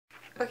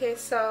Okay,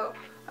 so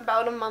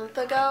about a month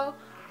ago,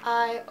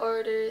 I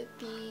ordered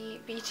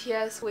the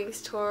BTS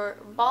Wings Tour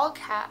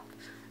Ballcap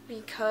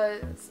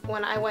because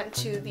when I went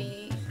to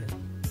the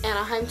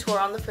Anaheim tour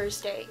on the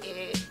first day,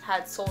 it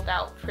had sold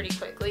out pretty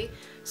quickly,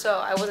 so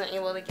I wasn't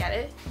able to get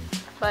it.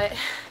 But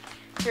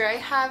here I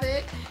have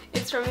it.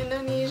 It's from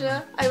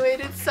Indonesia. I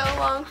waited so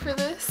long for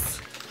this.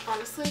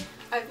 Honestly,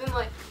 I've been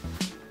like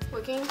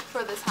looking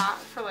for this hat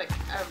for like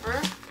ever.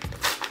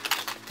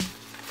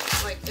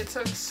 Like, it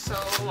took so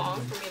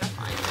long for me to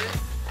find it.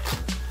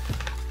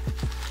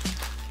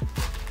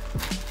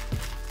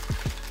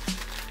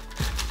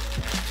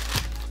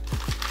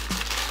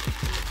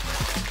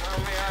 Oh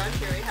my god,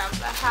 here we have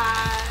the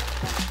hat.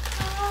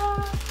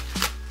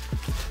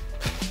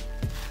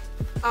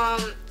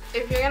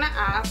 If you're gonna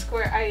ask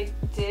where I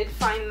did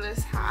find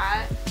this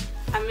hat,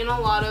 I'm in a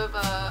lot of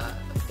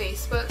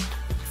Facebook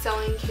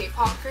selling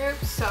K-pop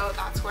groups, so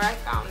that's where I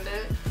found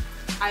it.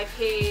 I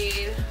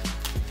paid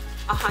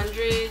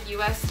 100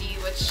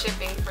 USD with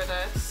shipping for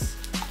this,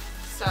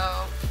 so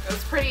it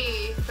was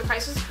pretty, the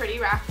price was pretty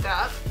racked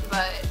up,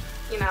 but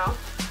you know,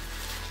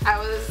 I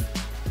was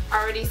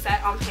already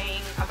set on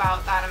paying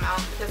about that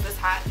amount because this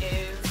hat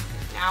is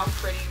now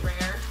pretty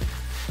rare.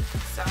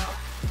 So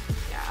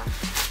yeah,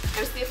 it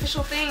was the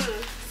official thing.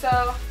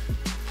 So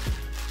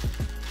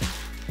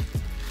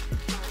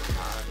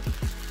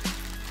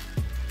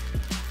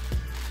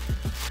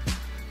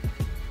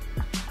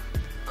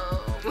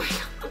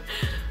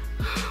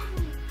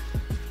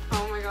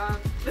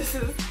this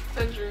is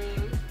a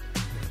dream.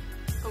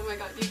 Oh my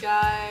god, you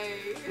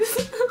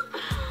guys.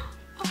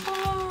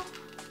 Oh,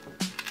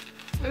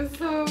 I'm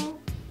so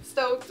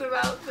stoked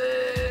about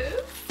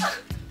this.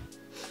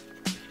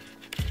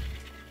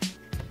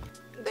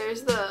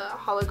 There's the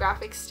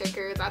holographic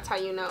sticker. That's how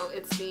you know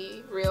it's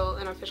the real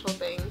and official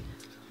thing.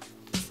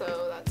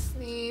 So that's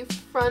the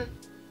front.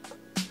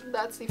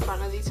 That's the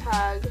front of the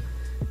tag.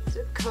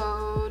 Zip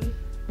code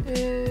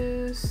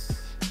is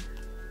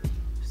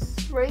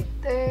right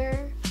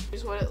there.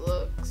 Here's what it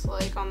looks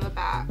like on the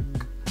back.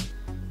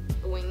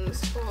 The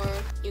Wings Tour.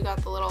 You got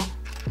the little...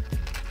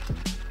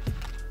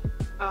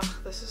 Ugh,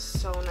 this is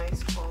so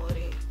nice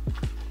quality.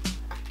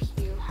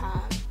 You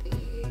have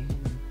the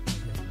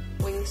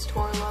Wings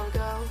Tour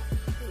logo.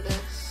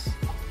 This.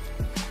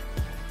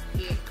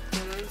 The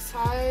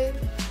inside,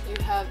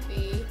 you have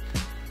the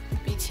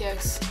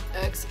BTS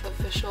X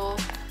official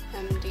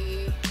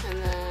MD,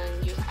 and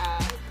then you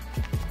have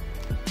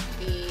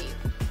the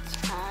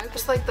tag.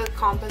 Just like the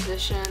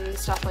composition,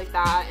 stuff like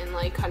that, and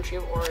like country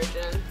of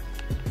origin.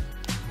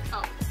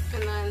 Oh,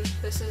 and then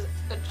this is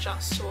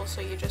adjustable,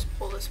 so you just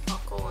pull this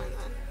buckle and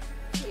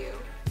then you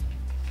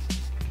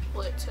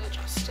pull it to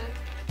adjust it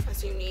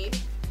as you need.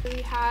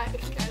 The hat,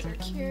 if you guys are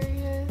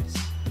curious.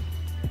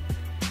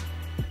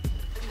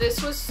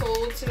 This was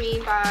sold to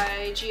me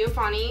by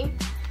Giovanni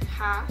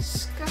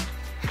Pasca,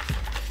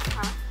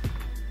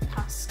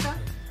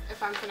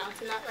 if I'm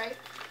pronouncing that right.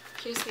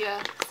 Here's the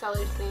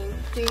seller's name.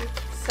 The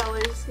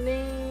seller's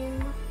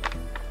name.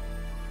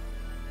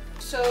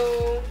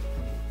 So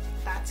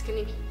that's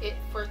gonna be it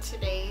for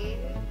today.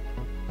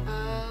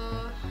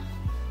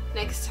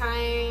 Next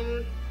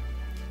time,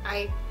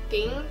 I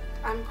think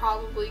I'm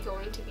probably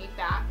going to be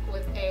back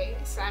with a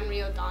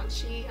Sanrio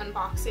Danshi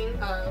unboxing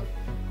of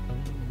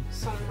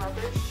some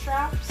rubber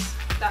straps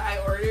that I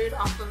ordered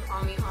off of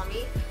Ami.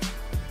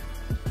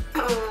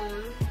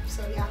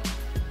 So yeah.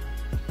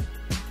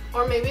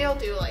 Or maybe I'll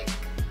do like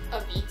a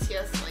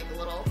BTS like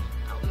little